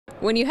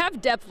When you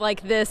have depth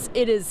like this,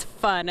 it is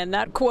fun. And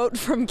that quote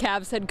from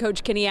Cavs head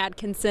coach Kenny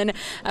Atkinson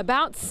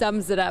about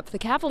sums it up. The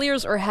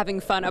Cavaliers are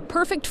having fun. A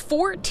perfect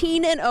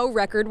 14-0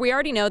 record. We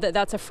already know that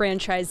that's a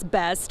franchise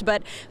best,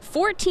 but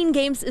 14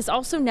 games is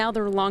also now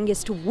their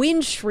longest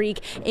win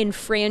streak in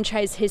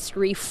franchise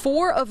history.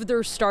 4 of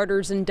their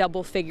starters in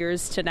double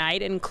figures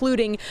tonight,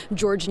 including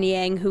George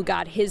Niang, who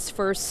got his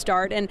first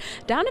start. And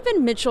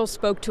Donovan Mitchell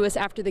spoke to us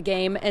after the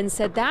game and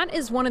said that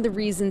is one of the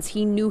reasons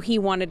he knew he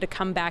wanted to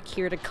come back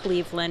here to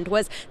Cleveland,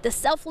 was the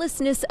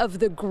selflessness of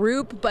the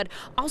group, but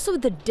also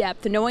the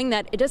depth, knowing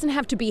that it doesn't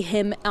have to be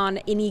him on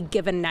any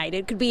given night.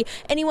 It could be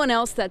anyone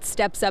else that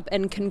steps up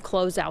and can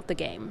close out the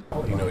game.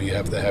 You know, you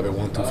have to have it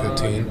 1 through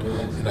 15,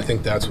 and I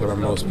think that's what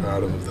I'm most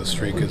proud of the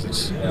streak, is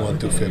it's 1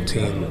 through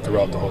 15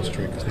 throughout the whole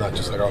streak. It's not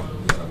just like, oh,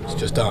 it's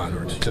just Don,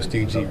 or it's just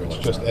DG, or it's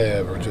just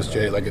Ev, or just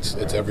Jay. Like, it's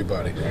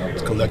everybody.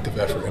 It's collective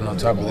effort, and on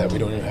top of that, we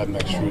don't even have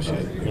Max Strus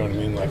yet. You know what I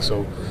mean? Like,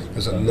 so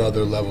there's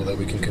another level that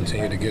we can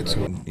continue to get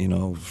to. You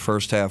know,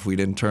 first half we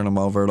didn't turn them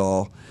over at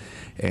all,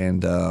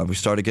 and we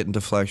started getting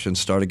deflections,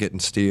 started getting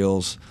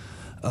steals.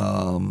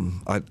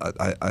 I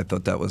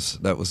thought that was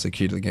the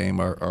key to the game.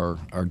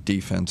 Our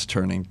defense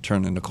turning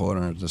the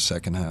corner in the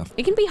second half.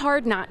 It can be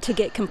hard not to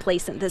get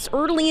complacent. This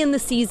early in the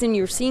season,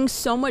 you're seeing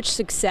so much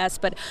success,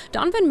 but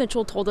Donovan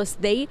Mitchell told us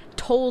they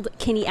told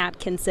Kenny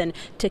Atkinson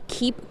to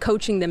keep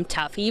coaching them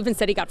tough. He even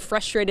said he got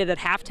frustrated at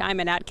halftime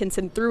and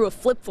Atkinson threw a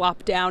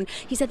flip-flop down.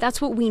 He said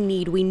that's what we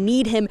need. We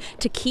need him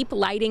to keep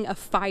lighting a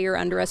fire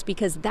under us,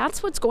 because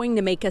that's what's going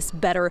to make us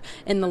better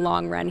in the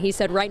long run. He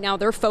said right now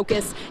their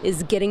focus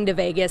is getting to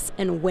Vegas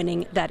and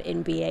winning that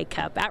NBA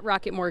Cup. At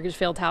Rocket Mortgage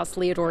Fieldhouse,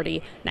 Leah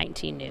Doherty,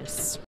 19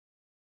 News.